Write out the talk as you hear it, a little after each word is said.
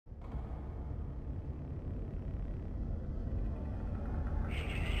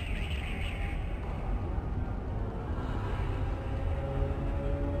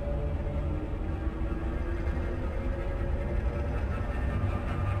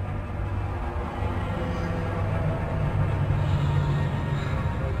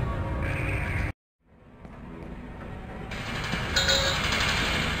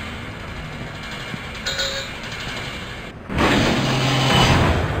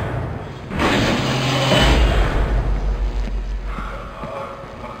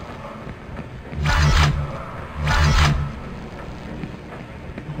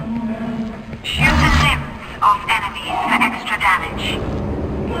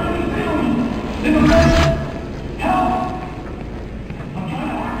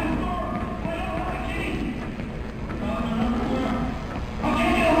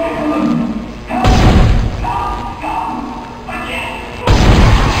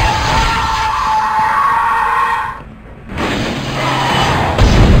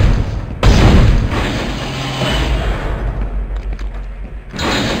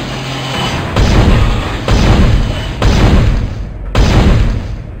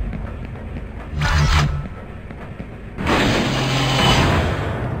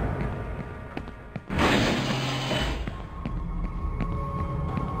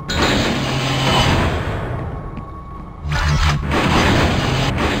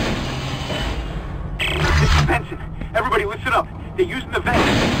They're using the vent.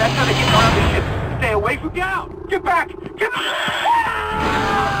 That's how they get around the ship. Stay away from down! Get back! Get back!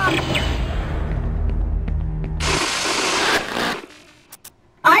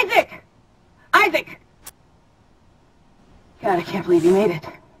 Isaac! Isaac! God, I can't believe you made it.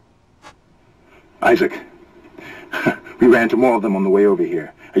 Isaac, we ran into more of them on the way over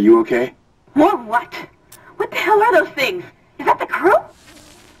here. Are you okay? More what? What the hell are those things? Is that the crew?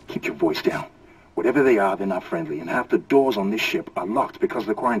 Keep your voice down. Whatever they are, they're not friendly, and half the doors on this ship are locked because of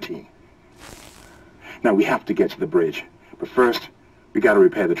the quarantine. Now, we have to get to the bridge, but first, we gotta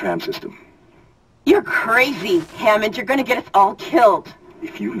repair the tram system. You're crazy, Hammond. You're gonna get us all killed.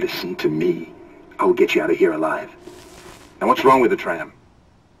 If you listen to me, I'll get you out of here alive. Now, what's wrong with the tram?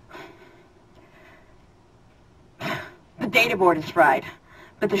 The data board is fried,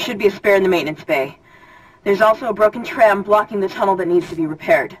 but there should be a spare in the maintenance bay. There's also a broken tram blocking the tunnel that needs to be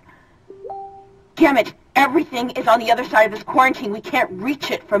repaired. Damn it! Everything is on the other side of this quarantine. We can't reach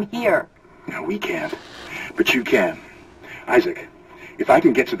it from here. No, we can't. But you can. Isaac, if I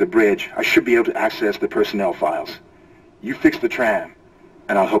can get to the bridge, I should be able to access the personnel files. You fix the tram,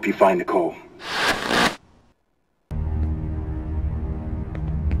 and I'll help you find Nicole.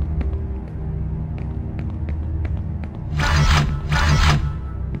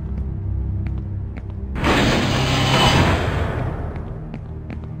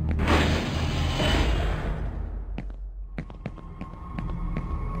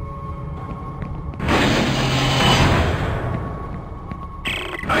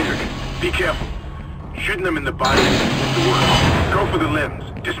 Be careful. Shooting them in the body isn't the worst. Go for the limbs.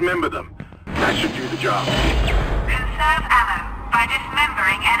 Dismember them. That should do the job. Conserve ammo by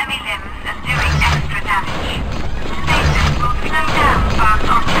dismembering enemy limbs and doing extra damage. Stasis will slow down fast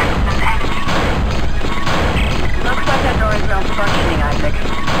objects and energy. Looks like that door is malfunctioning, Isaac.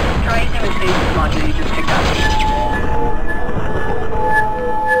 Try using the stasis module you just picked up.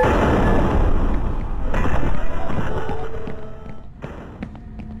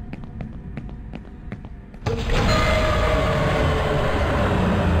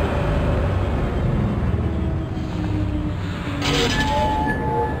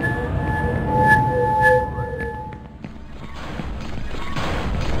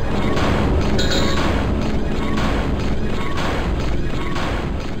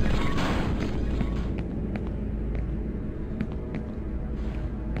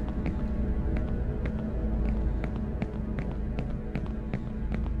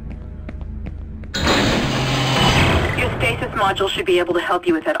 Stasis module should be able to help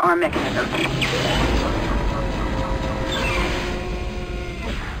you with that arm mechanism.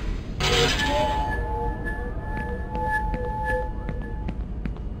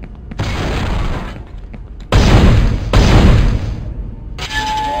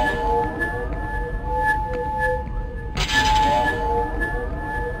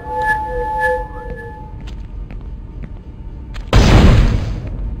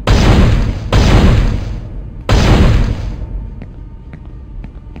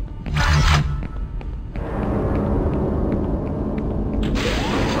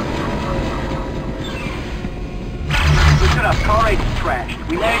 Car 8's trashed.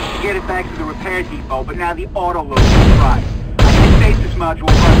 We managed to get it back to the repair depot, but now the autoloader is fried. I think the stasis module will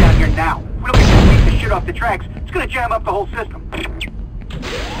run down here now. If we don't get this piece of shit off the tracks, it's gonna jam up the whole system.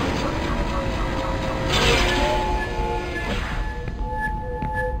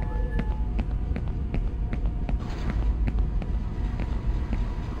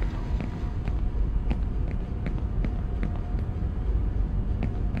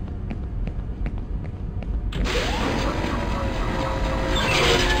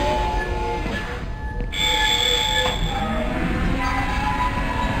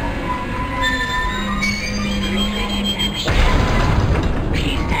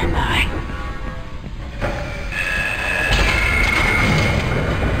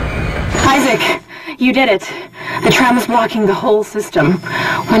 Isaac, you did it. The tram is blocking the whole system.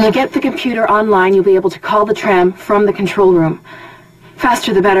 When you get the computer online, you'll be able to call the tram from the control room.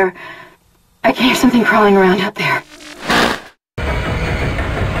 Faster the better. I can hear something crawling around out there.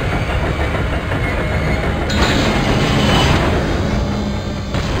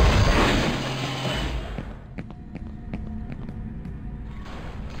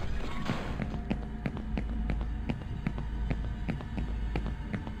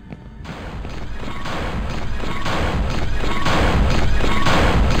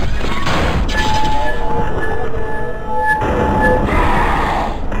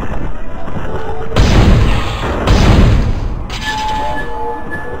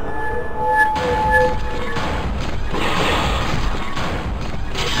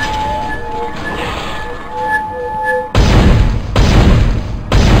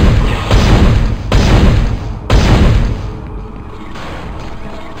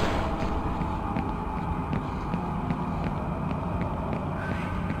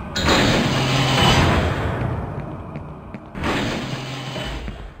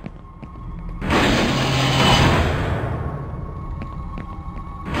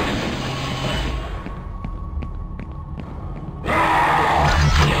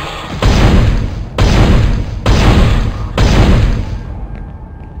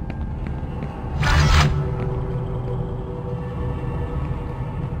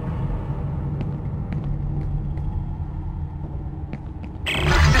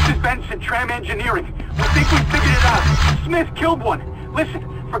 Benson, Tram Engineering. We think we figured it out. Smith killed one. Listen,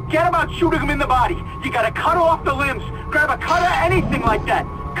 forget about shooting him in the body. You gotta cut off the limbs. Grab a cutter, anything like that.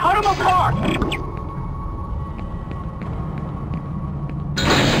 Cut him apart!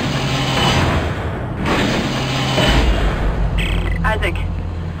 Isaac,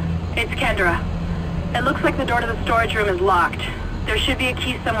 it's Kendra. It looks like the door to the storage room is locked. There should be a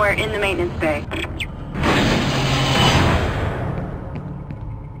key somewhere in the maintenance bay.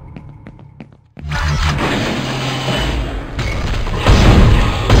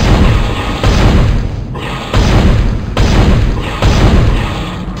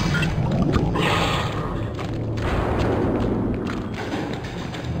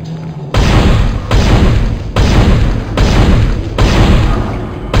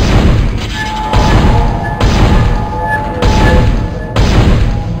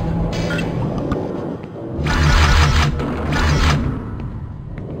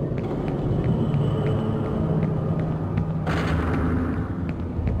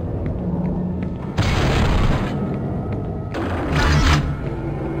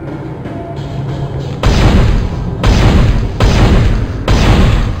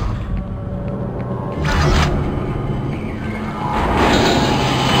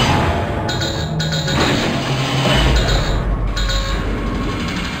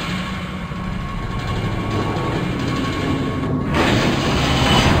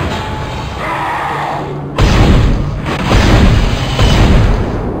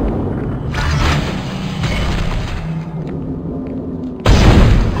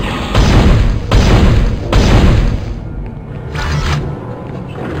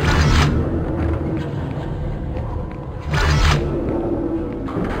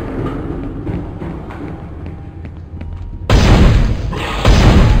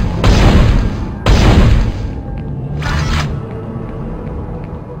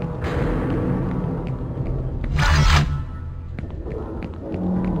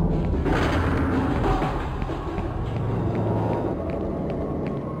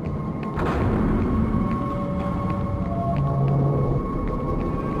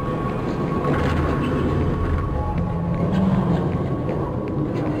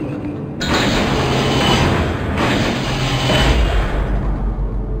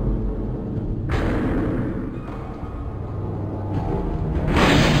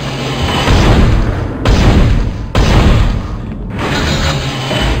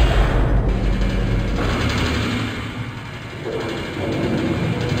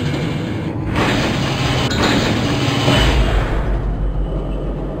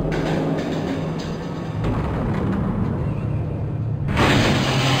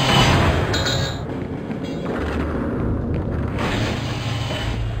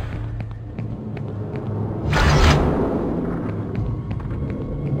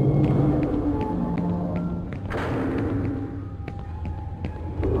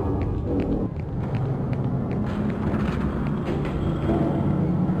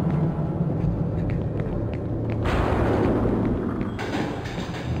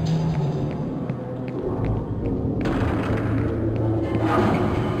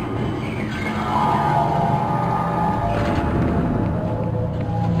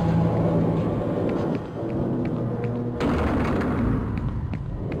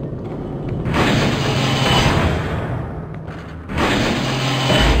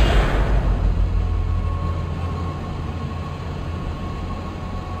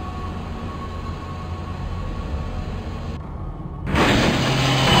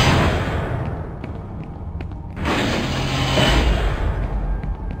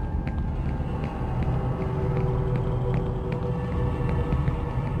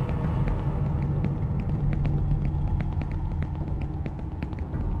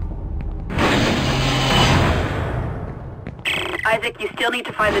 Isaac, you still need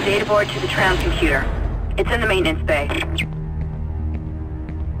to find the data board to the tram computer. It's in the maintenance bay.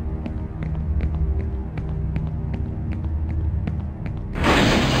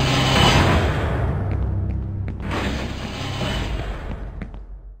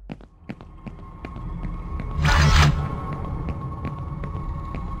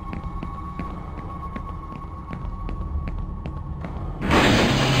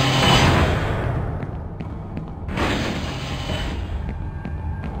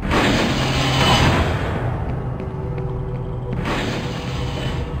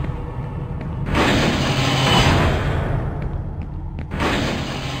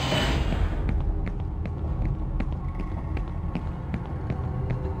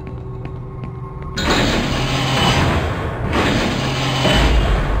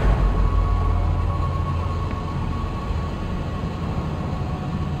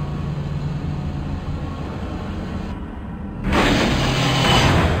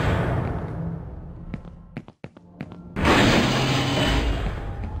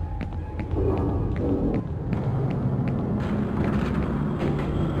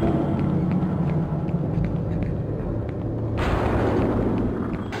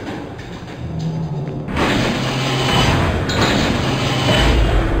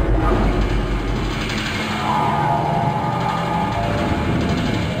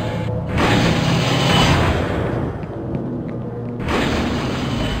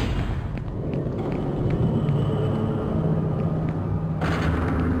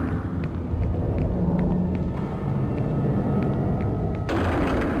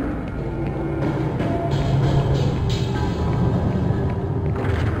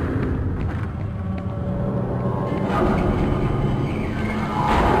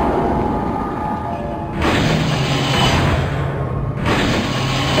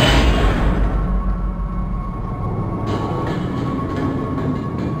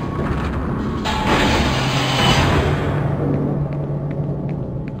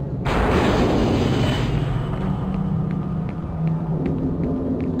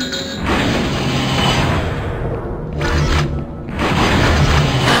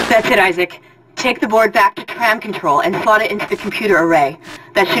 That's it, Isaac. Take the board back to tram control and slot it into the computer array.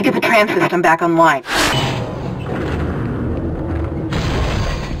 That should get the tram system back online.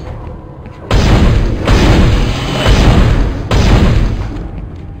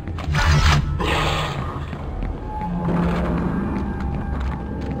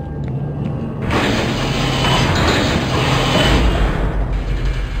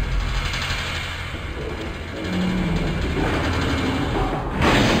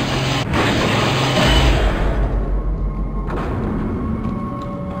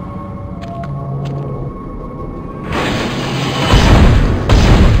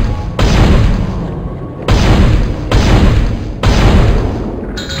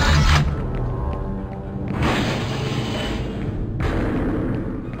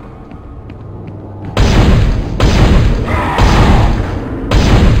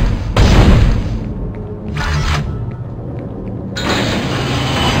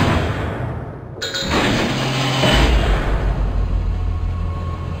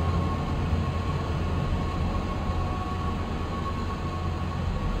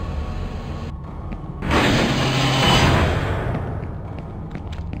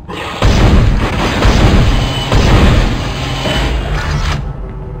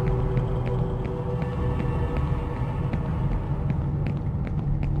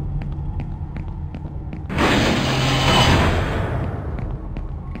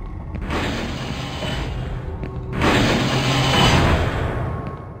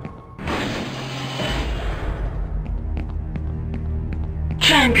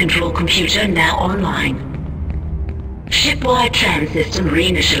 Tram control computer now online. Shipwide tram system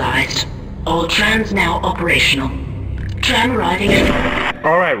reinitialized. All trams now operational. Tram arriving at...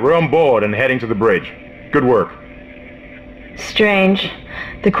 All right, we're on board and heading to the bridge. Good work. Strange.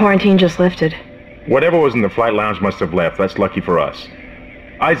 The quarantine just lifted. Whatever was in the flight lounge must have left. That's lucky for us.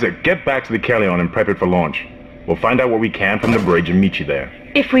 Isaac, get back to the Kellion and prep it for launch. We'll find out what we can from the bridge and meet you there.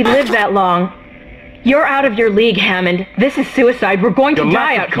 If we live that long... You're out of your league, Hammond. This is suicide. We're going to die out here.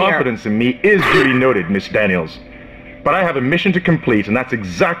 Your lack of confidence in me is duly noted, Miss Daniels. But I have a mission to complete, and that's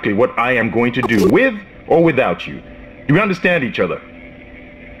exactly what I am going to do, with or without you. Do we understand each other?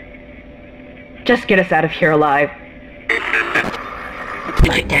 Just get us out of here alive.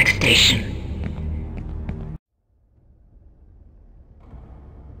 Flight deck station.